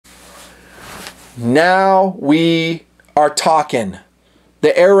Now we are talking.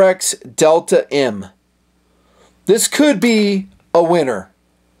 The Arex Delta M. This could be a winner.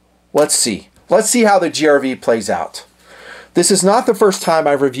 Let's see. Let's see how the GRV plays out. This is not the first time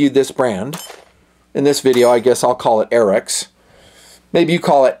I've reviewed this brand. In this video, I guess I'll call it Arex. Maybe you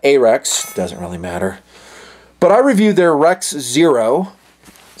call it Arex. Doesn't really matter. But I reviewed their Rex Zero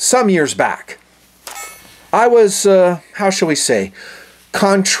some years back. I was, how shall we say,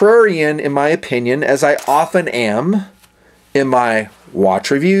 contrarian in my opinion, as I often am in my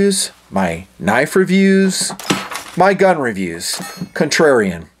watch reviews, my knife reviews, my gun reviews.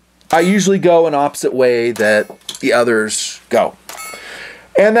 Contrarian. I usually go an opposite way that the others go.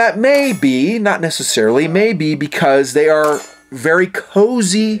 And that may be, not necessarily, may be because they are very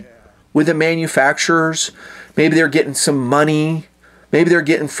cozy with the manufacturers. Maybe they're getting some money. Maybe they're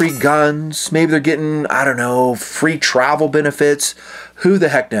getting free guns. Maybe they're getting, I don't know, free travel benefits. Who the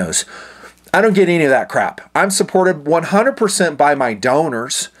heck knows? I don't get any of that crap. I'm supported 100% by my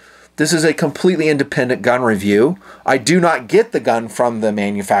donors. This is a completely independent gun review. I do not get the gun from the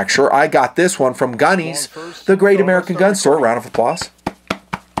manufacturer. I got this one from Gunny's, the Great American Gun Store. Round of applause.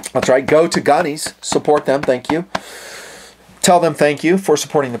 That's right. Go to Gunny's. Support them. Thank you. Tell them thank you for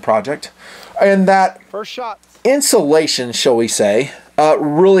supporting the project. And that first shot insulation, shall we say,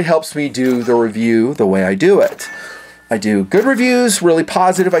 really helps me do the review the way I do it. I do good reviews, really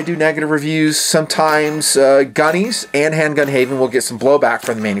positive. I do negative reviews. Sometimes Gunny's and Handgun Haven will get some blowback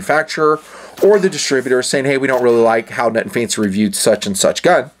from the manufacturer or the distributor saying, hey, we don't really like how Nut and Fancy reviewed such and such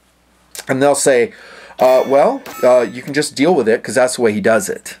gun. And they'll say, well, you can just deal with it because that's the way he does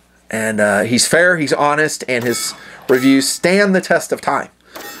it. And he's fair, he's honest, and his reviews stand the test of time.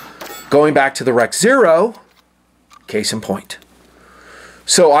 Going back to the Rex Zero, case in point.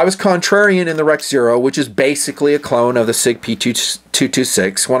 So I was contrarian in the Rex Zero, which is basically a clone of the SIG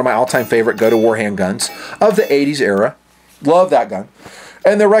P226, one of my all-time favorite go-to-war handguns of the 80s era. Love that gun.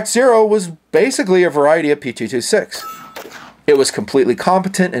 And the Rex Zero was basically a variety of P226. It was completely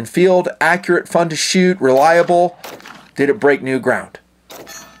competent in field, accurate, fun to shoot, reliable. Did it break new ground?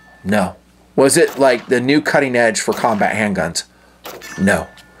 No. Was it like the new cutting edge for combat handguns? No.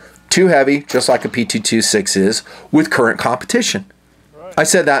 Too heavy, just like a P226 is, with current competition. I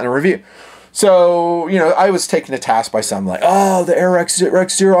said that in a review. So, you know, I was taken to task by some like, oh, the Arex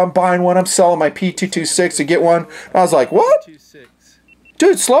Rex Zero, I'm buying one. I'm selling my P226 to get one. And I was like, what?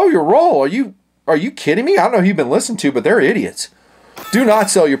 Dude, slow your roll. Are you kidding me? I don't know who you've been listening to, but they're idiots. Do not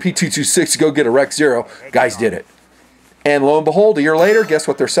sell your P226 to go get a Rex Zero. Guys did it. And lo and behold, a year later, guess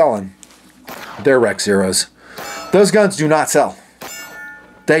what they're selling? They're Rex Zeros. Those guns do not sell.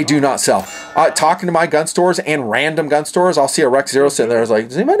 They do not sell. Talking to my gun stores and random gun stores, I'll see a Rex Zero sitting there. I was like,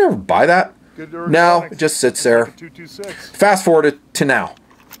 does anybody ever buy that? No, it just sits there. Fast forward to now.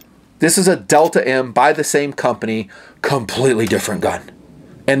 This is a Delta M by the same company, completely different gun.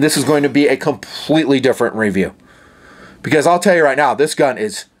 And this is going to be a completely different review. Because I'll tell you right now, this gun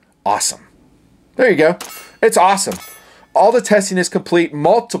is awesome. There you go. It's awesome. All the testing is complete,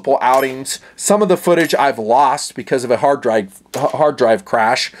 multiple outings. Some of the footage I've lost because of a hard drive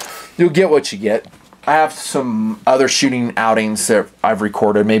crash. You'll get what you get. I have some other shooting outings that I've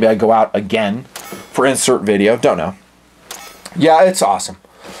recorded. Maybe I go out again for insert video. Don't know. Yeah, it's awesome.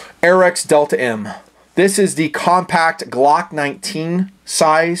 Arex Delta M. This is the compact Glock 19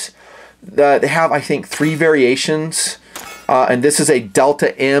 size. They have, I think, 3 variations. And this is a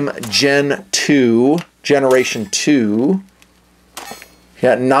Delta M Gen 2. Generation 2.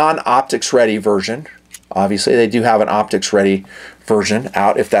 Yeah, non-optics ready version. Obviously, they do have an optics ready version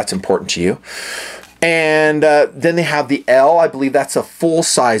out if that's important to you. And then they have the L. I believe that's a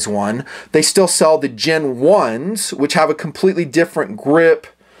full-size one. They still sell the Gen 1s, which have a completely different grip.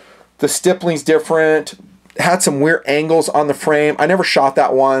 The stippling's different. Had some weird angles on the frame. I never shot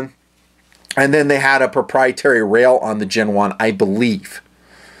that one. And then they had a proprietary rail on the Gen 1, I believe.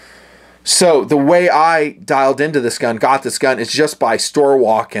 So the way I dialed into this gun, got this gun, is just by store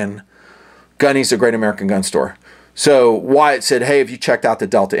walking Gunny's, the Great American Gun Store. So Wyatt said, hey, have you checked out the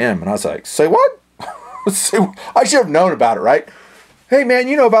Delta M? And I was like, say what? I should have known about it, right? Hey, man,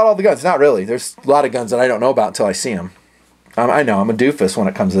 you know about all the guns. Not really. There's a lot of guns that I don't know about until I see them. I know, I'm a doofus when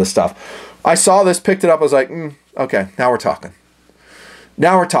it comes to this stuff. I saw this, picked it up, I was like, okay, now we're talking.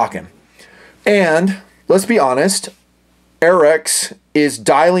 Now we're talking. And let's be honest, Arex is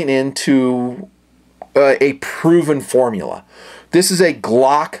dialing into a proven formula. This is a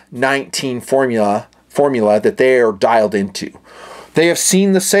Glock 19 formula that they are dialed into. They have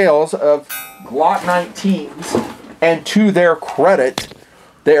seen the sales of Glock 19s, and to their credit,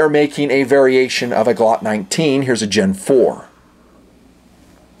 they are making a variation of a Glock 19. Here's a Gen 4.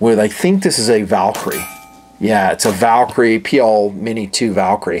 with, I think this is a Valkyrie. Yeah, it's a Valkyrie, PL Mini 2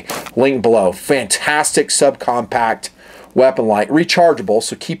 Valkyrie. Link below. Fantastic subcompact weapon light. Rechargeable,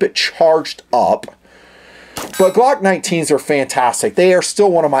 so keep it charged up. But Glock 19s are fantastic. They are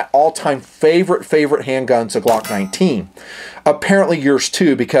still one of my all-time favorite handguns, a Glock 19. Apparently yours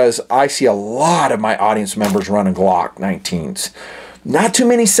too, because I see a lot of my audience members running Glock 19s. Not too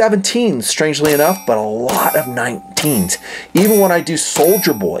many 17s, strangely enough, but a lot of 19s. Even when I do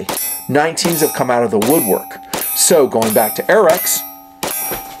Soldier Boy, 19s have come out of the woodwork. So going back to Arex,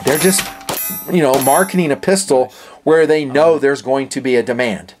 they're just, you know, marketing a pistol where they know there's going to be a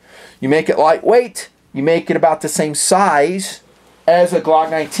demand. You make it lightweight, you make it about the same size as a Glock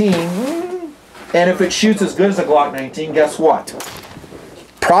 19, and if it shoots as good as a Glock 19, guess what?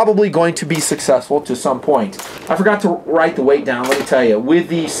 Probably going to be successful to some point. I forgot to write the weight down, let me tell you. With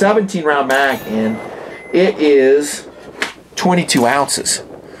the 17 round mag in, it is 22 ounces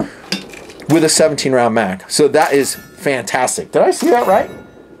with a 17 round mag. So that is fantastic. Did I see that right?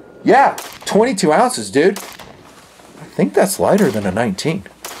 Yeah, 22 ounces, dude. I think that's lighter than a 19.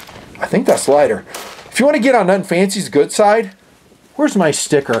 I think that's lighter. If you want to get on Nothing Fancy's good side, where's my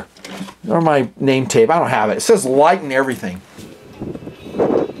sticker? Or my name tape? I don't have it. It says light and everything.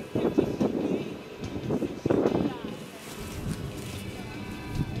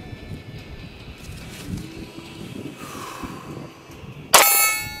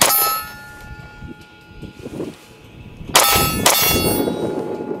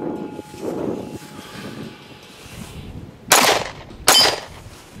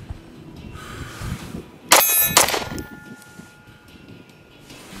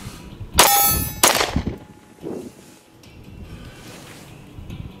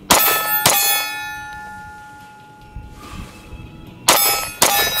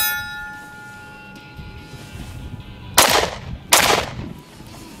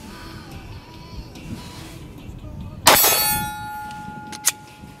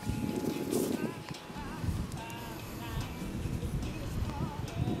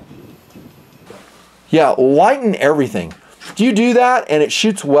 Yeah, lighten everything. Do you do that and it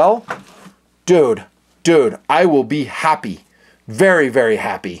shoots well? Dude, I will be happy. Very, very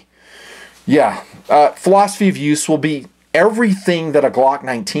happy. Yeah, philosophy of use will be everything that a Glock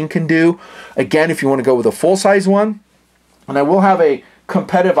 19 can do. Again, if you want to go with a full-size one, and I will have a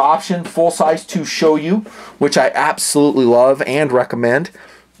competitive option, full-size, to show you, which I absolutely love and recommend,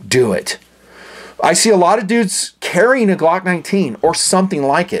 do it. I see a lot of dudes carrying a Glock 19 or something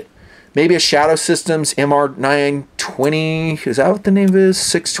like it. Maybe a Shadow Systems MR920, is that what the name is?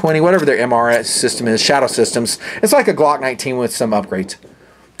 620, whatever their MR system is, Shadow Systems. It's like a Glock 19 with some upgrades.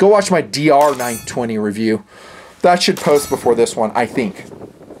 Go watch my DR920 review. That should post before this one, I think.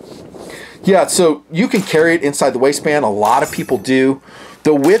 Yeah, so you can carry it inside the waistband. A lot of people do.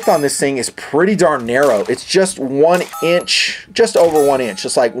 The width on this thing is pretty darn narrow. It's just 1 inch, just over 1 inch.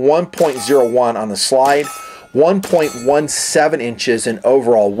 It's like 1.01 on the slide. 1.17 inches in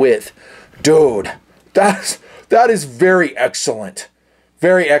overall width. Dude, that is very excellent.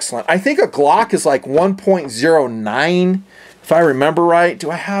 Very excellent. I think a Glock is like 1.09, if I remember right.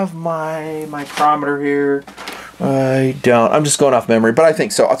 Do I have my micrometer here? I don't. I'm just going off memory, but I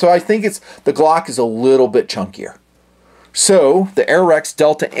think so. So I think the Glock is a little bit chunkier. So the Arex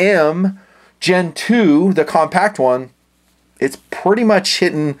Delta M Gen 2, the compact one, it's pretty much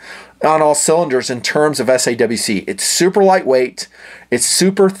hitting on all cylinders in terms of SAWC. It's super lightweight, it's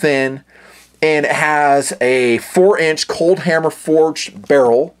super thin, and it has a 4-inch cold hammer forged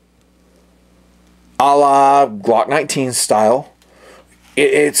barrel, a la Glock 19 style.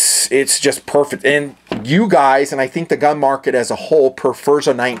 It's just perfect. And you guys, and I think the gun market as a whole, prefers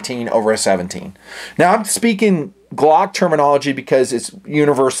a 19 over a 17. Now I'm speaking Glock terminology because it's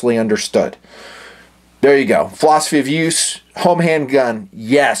universally understood. There you go. Philosophy of use, home handgun,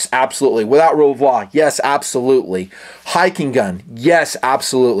 yes, absolutely. Without rule of law, yes, absolutely. Hiking gun, yes,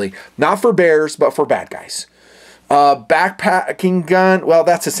 absolutely. Not for bears, but for bad guys. Backpacking gun, well,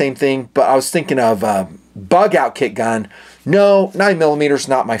 that's the same thing, but I was thinking of bug out kit gun. No, 9mm,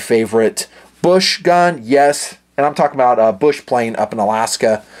 not my favorite. Bush gun, yes, and I'm talking about a bush plane up in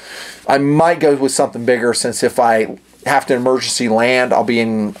Alaska. I might go with something bigger, since if I have to emergency land, I'll be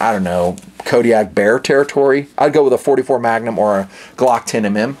in, I don't know, Kodiak bear territory. I'd go with a 44 Magnum or a Glock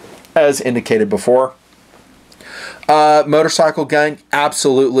 10mm, as indicated before. Motorcycle gun,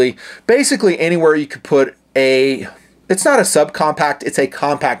 absolutely. Basically anywhere you could put it's not a subcompact, it's a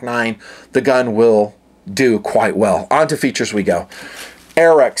compact 9, the gun will do quite well. On to features we go.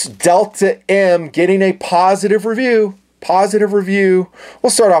 Arex Delta M getting a positive review. Positive review.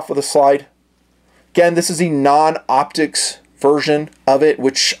 We'll start off with a slide. Again, this is a non-optics version of it,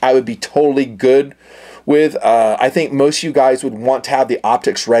 which I would be totally good with. I think most of you guys would want to have the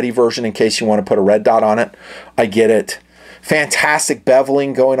optics ready version in case you want to put a red dot on it. I get it. Fantastic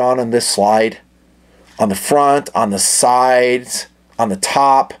beveling going on this slide. On the front, on the sides, on the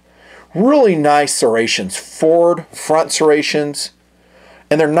top. Really nice serrations. Forward, front serrations.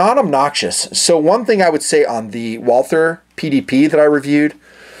 And they're not obnoxious. So one thing I would say on the Walther PDP that I reviewed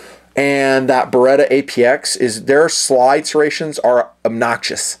and that Beretta APX is their slide serrations are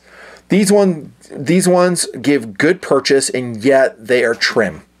obnoxious. These ones give good purchase, and yet they are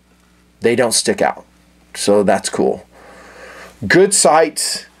trim. They don't stick out. So that's cool. Good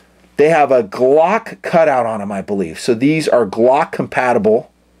sights. They have a Glock cutout on them, I believe. So these are Glock compatible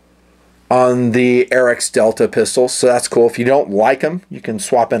on the Arex Delta pistols, so that's cool. If you don't like them, you can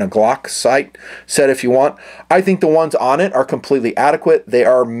swap in a Glock sight set if you want. I think the ones on it are completely adequate. They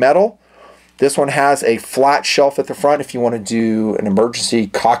are metal. This one has a flat shelf at the front if you want to do an emergency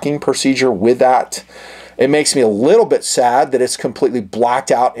cocking procedure with that. It makes me a little bit sad that it's completely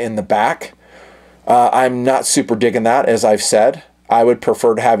blacked out in the back. I'm not super digging that, as I've said. I would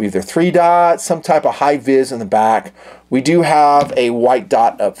prefer to have either 3 dots, some type of high vis in the back. We do have a white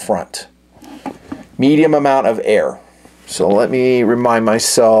dot up front. Medium amount of air. So let me remind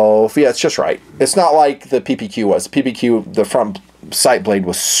myself. Yeah, it's just right. It's not like the PPQ was. The PPQ, the front sight blade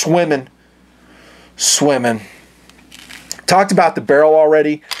was swimming. Talked about the barrel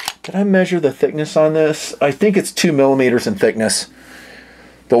already. Did I measure the thickness on this? I think it's 2 millimeters in thickness.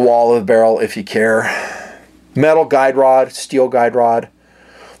 The wall of the barrel, if you care. Metal guide rod, steel guide rod.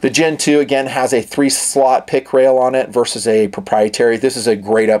 The Gen 2, again, has a 3-slot pick rail on it versus a proprietary. This is a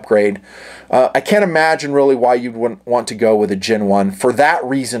great upgrade. I can't imagine really why you wouldn't want to go with a Gen 1 for that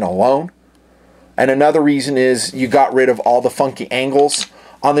reason alone. And another reason is you got rid of all the funky angles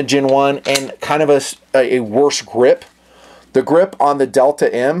on the Gen 1 and kind of a worse grip. The grip on the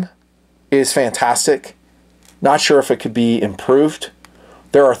Delta M is fantastic. Not sure if it could be improved.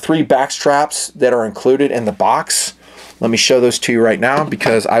 There are 3 back straps that are included in the box. Let me show those to you right now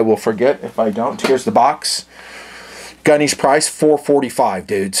because I will forget if I don't. Here's the box. Gunny's price, $445,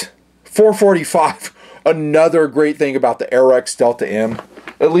 dudes. $445. Another great thing about the Arex Delta M,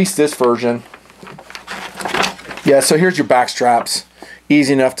 at least this version. Yeah, so here's your back straps.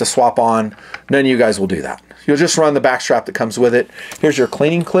 Easy enough to swap on. None of you guys will do that. You'll just run the back strap that comes with it. Here's your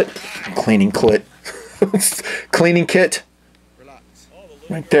cleaning kit. Cleaning kit.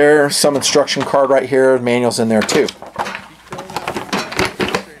 Right there, some instruction card right here. Manual's in there too.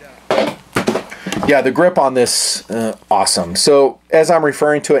 Yeah, the grip on this, awesome. So as I'm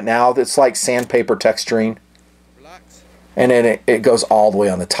referring to it now, it's like sandpaper texturing. And then it goes all the way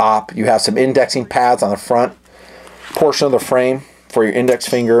on the top. You have some indexing pads on the front portion of the frame for your index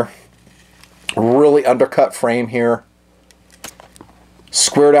finger. Really undercut frame here.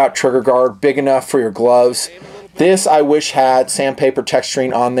 Squared out trigger guard, big enough for your gloves. This I wish had sandpaper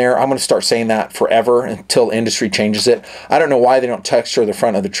texturing on there. I'm going to start saying that forever until industry changes it. I don't know why they don't texture the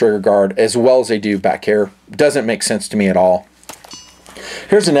front of the trigger guard as well as they do back here. Doesn't make sense to me at all.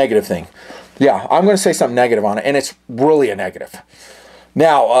 Here's a negative thing. Yeah, I'm going to say something negative on it, and it's really a negative.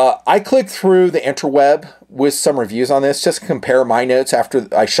 Now, I clicked through the interweb with some reviews on this just to compare my notes after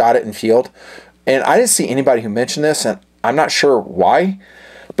I shot it in field. And I didn't see anybody who mentioned this, and I'm not sure why.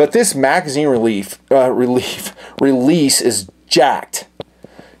 But this magazine release is jacked.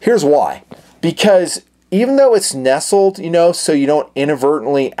 Here's why. Because even though it's nestled, you know, so you don't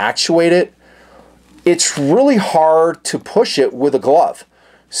inadvertently actuate it, it's really hard to push it with a glove.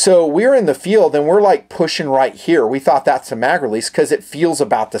 So we're in the field and we're like pushing right here. We thought that's a mag release because it feels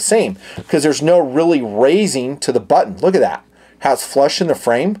about the same. Because there's no really raising to the button. Look at that. How it's flush in the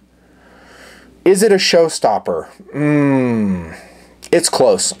frame. Is it a showstopper? It's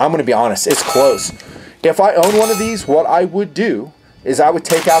close. I'm going to be honest. It's close. If I own one of these, what I would do is I would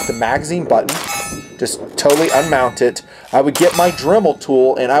take out the magazine button, just totally unmount it. I would get my Dremel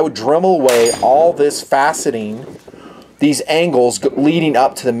tool and I would Dremel away all this faceting, these angles leading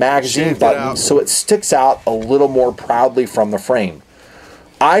up to the magazine button so it sticks out a little more proudly from the frame.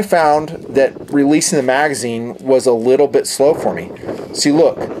 I found that releasing the magazine was a little bit slow for me. See,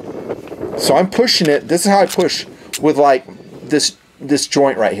 look. So I'm pushing it. This is how I push with like this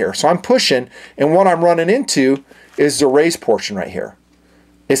joint right here. So I'm pushing, and what I'm running into is the raised portion right here.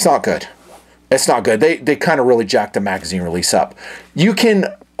 It's not good. It's not good. They kind of really jacked the magazine release up. You can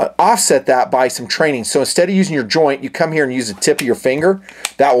offset that by some training. So instead of using your joint, you come here and use the tip of your finger.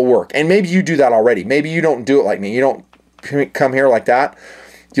 That will work. And maybe you do that already. Maybe you don't do it like me. You don't come here like that.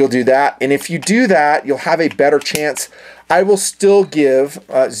 you'll do that. And if you do that, you'll have a better chance. I will still give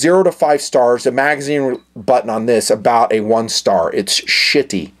 0 to 5 stars. The magazine button on this about a 1 star. It's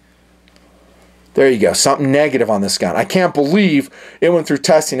shitty. There you go. Something negative on this gun. I can't believe it went through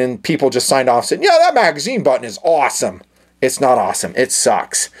testing and people just signed off saying, yeah, that magazine button is awesome. It's not awesome. It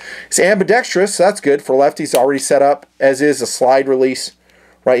sucks. It's ambidextrous, so that's good for lefties. Already set up, as is a slide release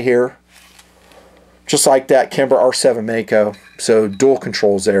right here. Just like that Kimber R7 Mako. So dual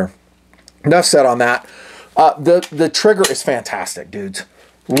controls there. Enough said on that. The trigger is fantastic, dudes.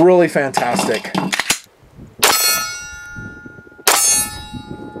 Really fantastic.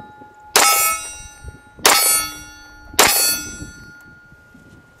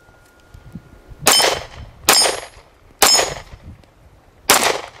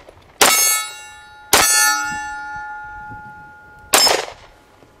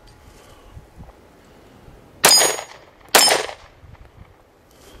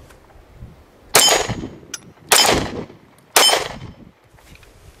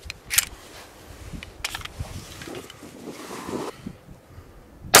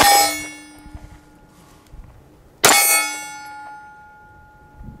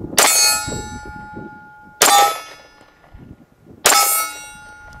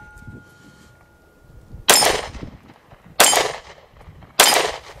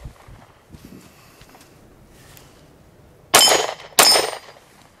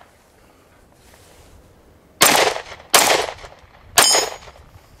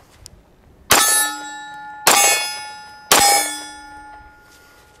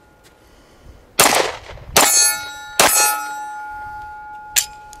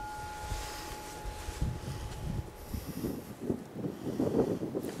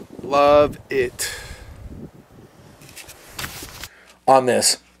 Love it. On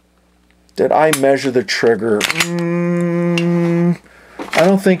this, did I measure the trigger? I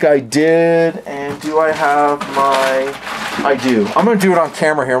don't think I did. And do I have my... I do. I'm going to do it on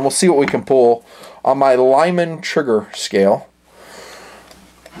camera here, and we'll see what we can pull on my Lyman trigger scale.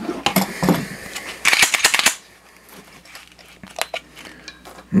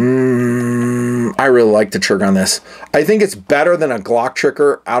 I really like the trigger on this. I think it's better than a Glock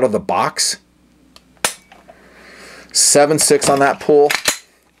trigger out of the box. 7.6 on that pull.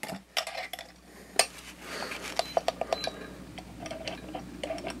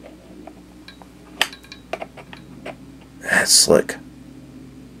 That's slick.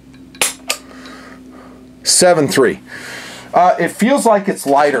 7.3. It feels like it's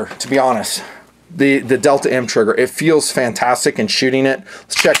lighter, to be honest. The Delta M trigger. It feels fantastic in shooting it.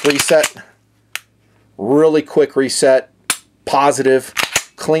 Let's check reset. Really quick reset. Positive.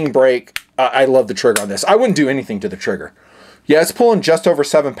 Clean break. I love the trigger on this. I wouldn't do anything to the trigger. Yeah, it's pulling just over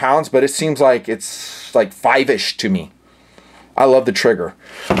 7 pounds, but it seems like it's like 5-ish to me. I love the trigger.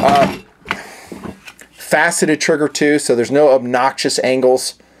 Faceted trigger too, so there's no obnoxious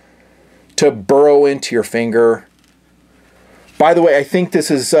angles to burrow into your finger. By the way, I think this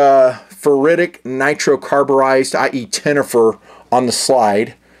is ferritic nitrocarburized, i.e. Tenifer on the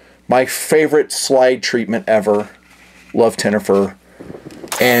slide. My favorite slide treatment ever. Love Tenifer.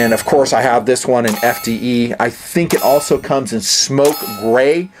 And of course I have this one in FDE. I think it also comes in smoke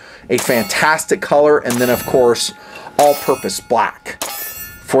gray, a fantastic color, and then of course all-purpose black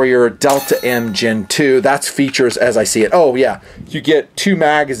for your Delta M Gen 2. That's features as I see it. Oh yeah, you get 2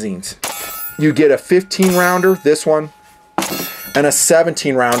 magazines. You get a 15 rounder, this one, and a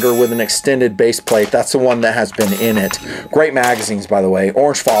 17 rounder with an extended base plate. That's the one that has been in it. Great magazines, by the way.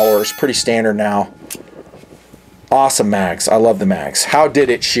 Orange followers, pretty standard now. Awesome mags. I love the mags. How did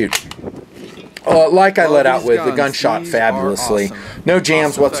it shoot? Like I let out with, the gun shot fabulously. Awesome. No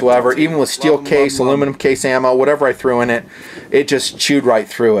jams whatsoever. Even with steel case, aluminum case ammo, whatever I threw in it, it just chewed right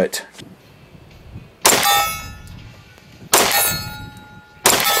through it.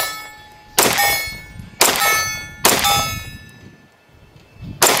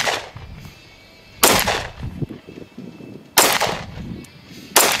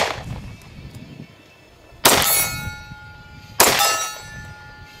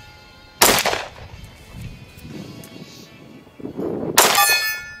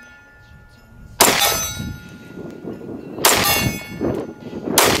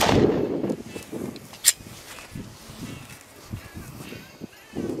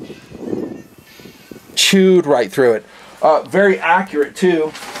 Chewed right through it. Very accurate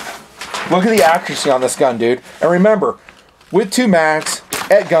too. Look at the accuracy on this gun, dude. And remember, with 2 mags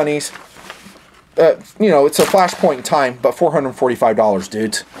at Gunny's, you know, it's a flash point in time, but $445,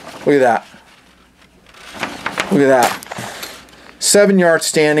 dudes. Look at that. Look at that. 7 yards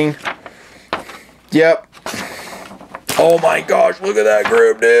standing. Yep. Oh my gosh, look at that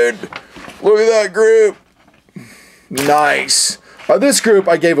group, dude. Look at that group. Nice. This group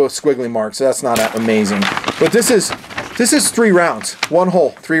I gave a squiggly mark, so that's not that amazing. But this is 3 rounds. 1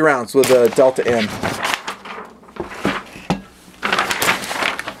 hole, 3 rounds with a Delta M.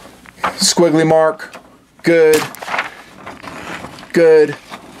 Squiggly mark. Good. Good.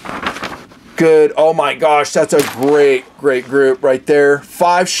 Good. Oh my gosh, that's a great group right there.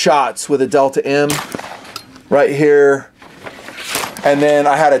 5 shots with a Delta M right here. And then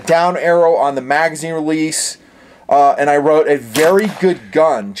I had a down arrow on the magazine release. And I wrote a very good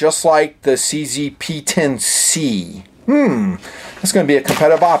gun, just like the CZ P10C. That's going to be a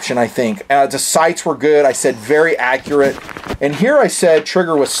competitive option, I think. The sights were good. I said very accurate. And here I said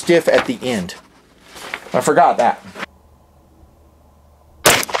trigger was stiff at the end. I forgot that.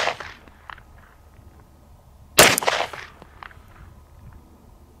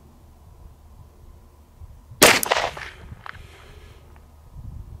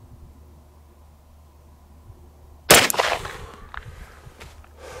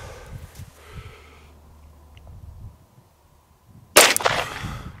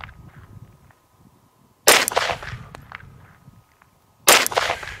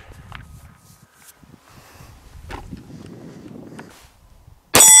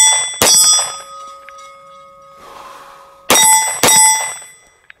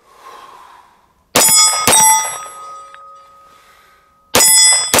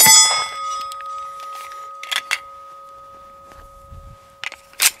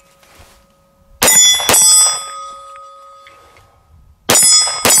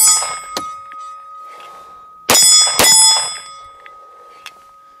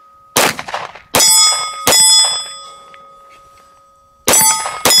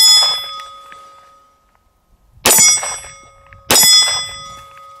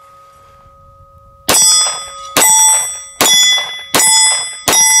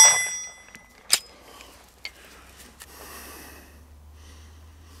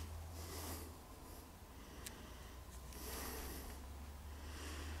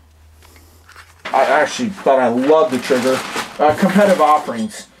 I actually thought I loved the trigger. Competitive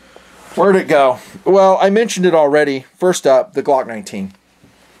offerings. Where'd it go? Well, I mentioned it already. First up, the Glock 19.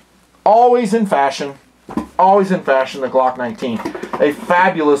 Always in fashion. Always in fashion, the Glock 19. A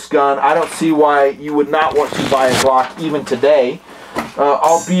fabulous gun. I don't see why you would not want to buy a Glock even today.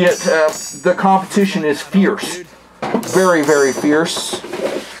 Albeit the competition is fierce. Very, very fierce.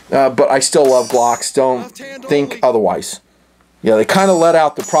 But I still love Glocks. Don't think otherwise. Yeah, they kind of let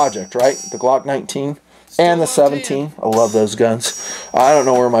out the project, right? The Glock 19 and the 17. I love those guns. I don't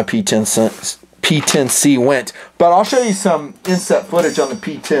know where my P10C went, but I'll show you some inset footage on the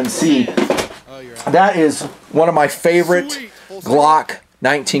P10C. That is one of my favorite Glock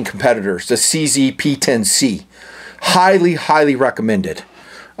 19 competitors, the CZ P10C. Highly, highly recommended.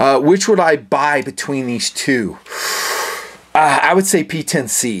 Which would I buy between these two? I would say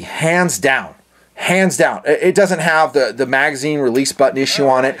P10C, hands down. Hands down. It doesn't have the magazine release button issue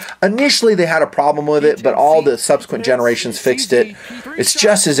on it. Initially, they had a problem with it, but all the subsequent generations fixed it. It's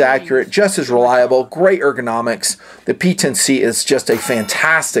just as accurate, just as reliable, great ergonomics. The P10C is just a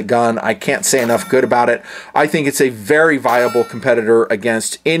fantastic gun. I can't say enough good about it. I think it's a very viable competitor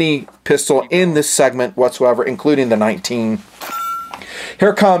against any pistol in this segment whatsoever, including the 19.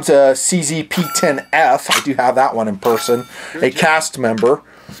 Here comes a CZ P10F. I do have that one in person. A cast member.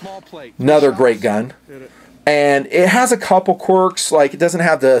 Another great gun. And it has a couple quirks, like it doesn't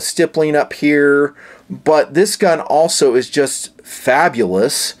have the stippling up here, but this gun also is just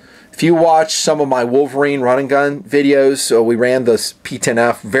fabulous. If you watch some of my Wolverine running gun videos, so we ran this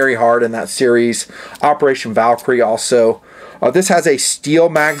P10F very hard in that series. Operation Valkyrie also. This has a steel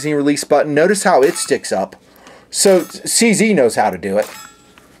magazine release button. Notice how it sticks up. So CZ knows how to do it.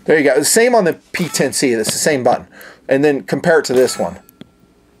 There you go. The same on the P10C. It's the same button. And then compare it to this one.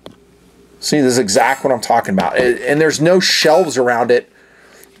 See, this is exactly what I'm talking about. And there's no shelves around it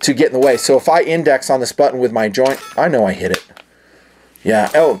to get in the way. So if I index on this button with my joint, I know I hit it. Yeah.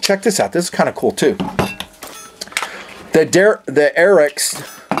 Oh, check this out. This is kind of cool too. The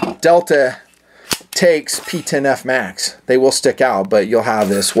Arex Delta takes P10F Max. They will stick out, but you'll have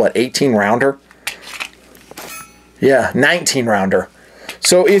this, what, 18 rounder? Yeah, 19 rounder.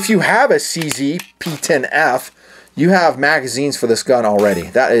 So if you have a CZ P10F, you have magazines for this gun already.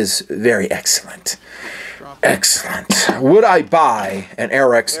 That is very excellent. Excellent. Would I buy an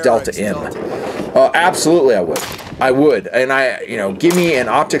Arex Delta M? Absolutely, I would. I would. And give me an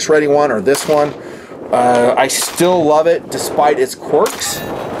optics ready one or this one. I still love it despite its quirks.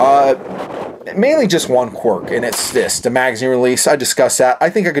 mainly just one quirk, and it's this, the magazine release. I discussed that. I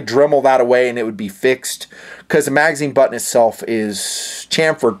think I could Dremel that away and it would be fixed because the magazine button itself is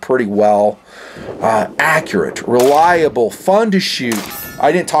chamfered pretty well. Accurate, reliable, fun to shoot.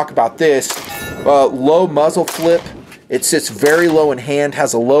 I didn't talk about this. Low muzzle flip. It sits very low in hand,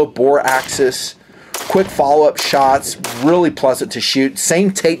 has a low bore axis. Quick follow-up shots, really pleasant to shoot.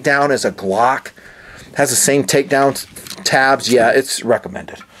 Same takedown as a Glock. Has the same takedown tabs. Yeah, it's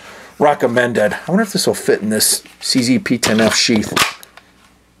recommended. Recommended. I wonder if this will fit in this CZP-10F sheath.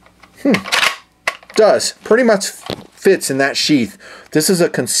 Does. Pretty much fits in that sheath. This is a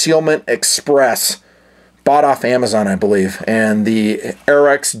Concealment Express. Bought off Amazon, I believe. And the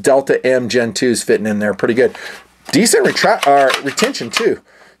Arex Delta M Gen 2 is fitting in there pretty good. Decent retention, too.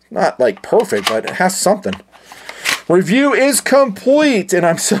 Not like perfect, but it has something. Review is complete, and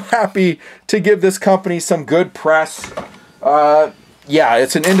I'm so happy to give this company some good press. Yeah,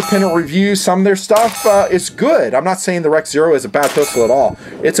 it's an independent review. Some of their stuff is good. I'm not saying the Rex Zero is a bad pistol at all.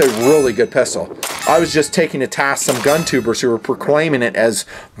 It's a really good pistol. I was just taking to task some gun tubers who were proclaiming it as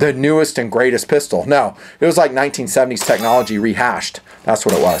the newest and greatest pistol. No, it was like 1970s technology rehashed. That's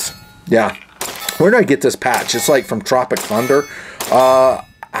what it was. Yeah. Where did I get this patch? It's like from Tropic Thunder.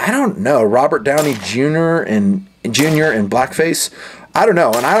 I don't know. Robert Downey Jr. and Blackface. I don't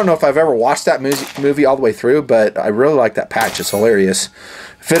know. And I don't know if I've ever watched that movie all the way through, but I really like that patch. It's hilarious.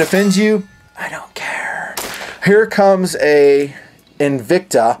 If it offends you, I don't care. Here comes a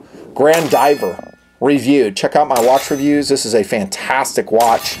Invicta Grand Diver review. Check out my watch reviews. This is a fantastic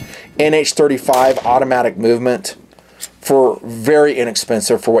watch. NH35 automatic movement for very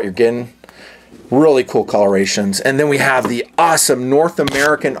inexpensive for what you're getting. Really cool colorations. And then we have the awesome North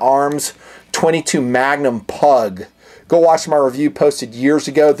American Arms 22 Magnum Pug. Go watch my review posted years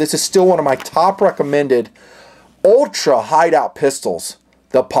ago. This is still one of my top recommended ultra hideout pistols.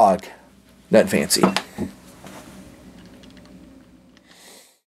 The Pug. Nothing fancy.